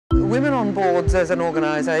Women on Boards as an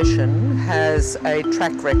organisation has a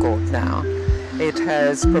track record now. It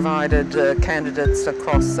has provided candidates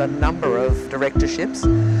across a number of directorships.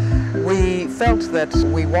 We felt that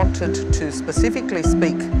we wanted to specifically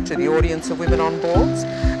speak to the audience of Women on Boards,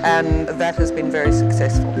 and that has been very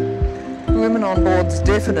successful. Women on Boards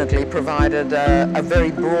definitely provided a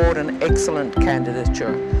very broad and excellent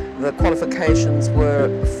candidature. The qualifications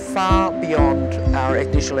were far beyond our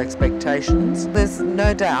initial expectations. There's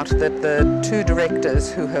no doubt that the two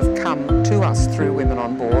directors who have come to us through Women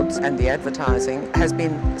on Boards and the advertising has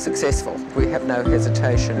been successful. We have no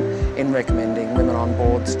hesitation in recommending Women on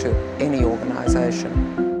Boards to any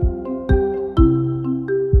organisation.